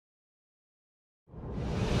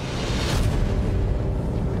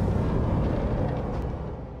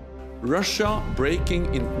Russia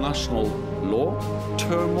breaking international law,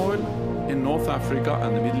 turmoil in North Africa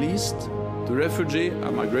and the Middle East, the refugee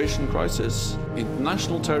and migration crisis,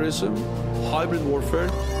 international terrorism, hybrid warfare,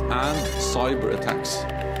 and cyber attacks.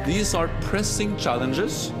 These are pressing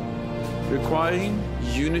challenges requiring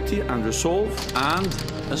unity and resolve and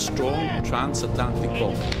a strong transatlantic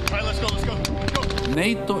bond. All right, let's go.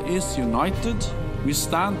 NATO is united. We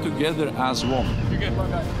stand together as one.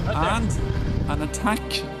 And an attack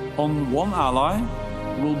on one ally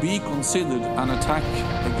will be considered an attack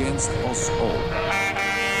against us all.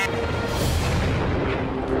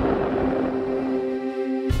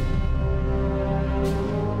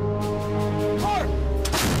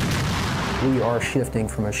 We are shifting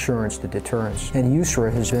from assurance to deterrence, and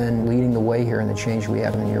USARA has been leading the way here in the change we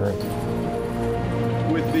have in Europe.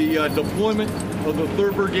 With the deployment of the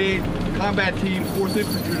 3rd Brigade Combat Team 4th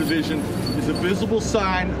Infantry Division is a visible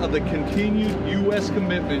sign of the continued U.S.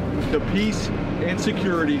 commitment to peace and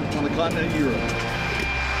security on the continent of Europe.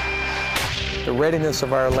 The readiness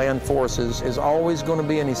of our land forces is always going to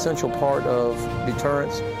be an essential part of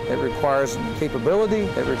deterrence. It requires capability.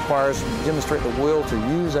 It requires to demonstrate the will to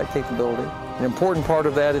use that capability. An important part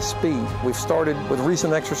of that is speed. We've started with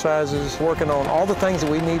recent exercises, working on all the things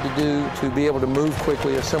that we need to do to be able to move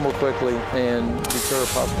quickly, assemble quickly, and deter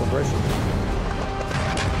possible aggression.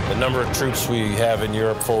 The number of troops we have in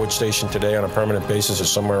Europe forward stationed today on a permanent basis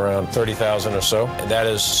is somewhere around 30,000 or so. And that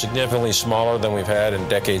is significantly smaller than we've had in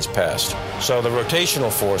decades past. So the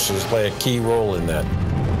rotational forces play a key role in that.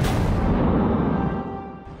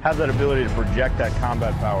 Have that ability to project that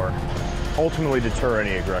combat power, ultimately deter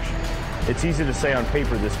any aggression. It's easy to say on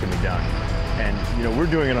paper this can be done. And we're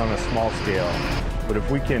doing it on a small scale. But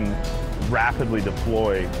if we can rapidly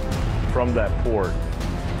deploy from that port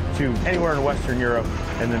to anywhere in Western Europe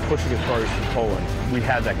and then pushing as far as to Poland, we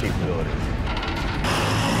have that capability.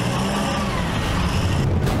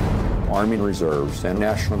 Army Reserves and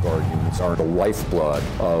National Guard units are the lifeblood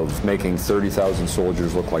of making 30,000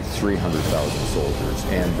 soldiers look like 300,000 soldiers,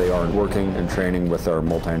 and they are working and training with our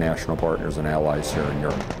multinational partners and allies here in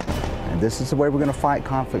Europe. And this is the way we're going to fight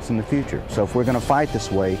conflicts in the future. So if we're going to fight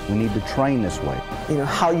this way, we need to train this way.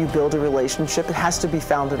 How you build a relationship, it has to be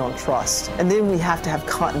founded on trust. And then we have to have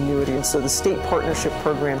continuity. And so the State Partnership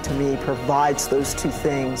Program, to me, provides those two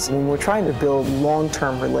things when we're trying to build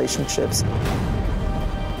long-term relationships.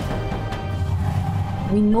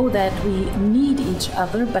 We know that we need each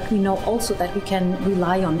other, but we know also that we can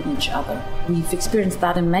rely on each other. We've experienced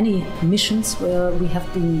that in many missions where we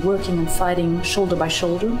have been working and fighting shoulder by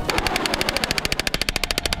shoulder.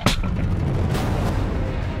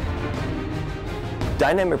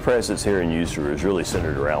 Dynamic presence here in USARA is really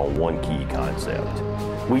centered around one key concept.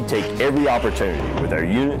 We take every opportunity with our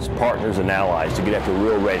units, partners, and allies to get after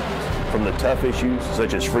real readiness, from the tough issues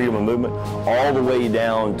such as freedom of movement all the way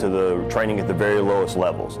down to the training at the very lowest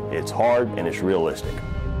levels. It's hard and it's realistic.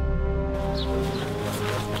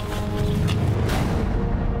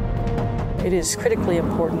 It is critically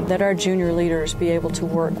important that our junior leaders be able to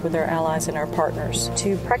work with our allies and our partners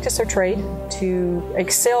to practice their trade, to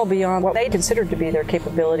excel beyond what they consider to be their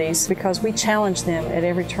capabilities, because we challenge them at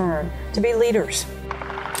every turn to be leaders.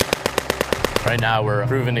 Right now, we're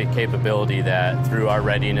proving a capability that through our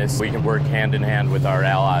readiness, we can work hand in hand with our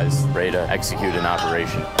allies, ready to execute an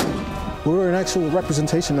operation. We're an actual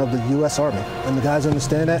representation of the U.S. Army, and the guys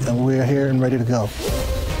understand that, and we're here and ready to go.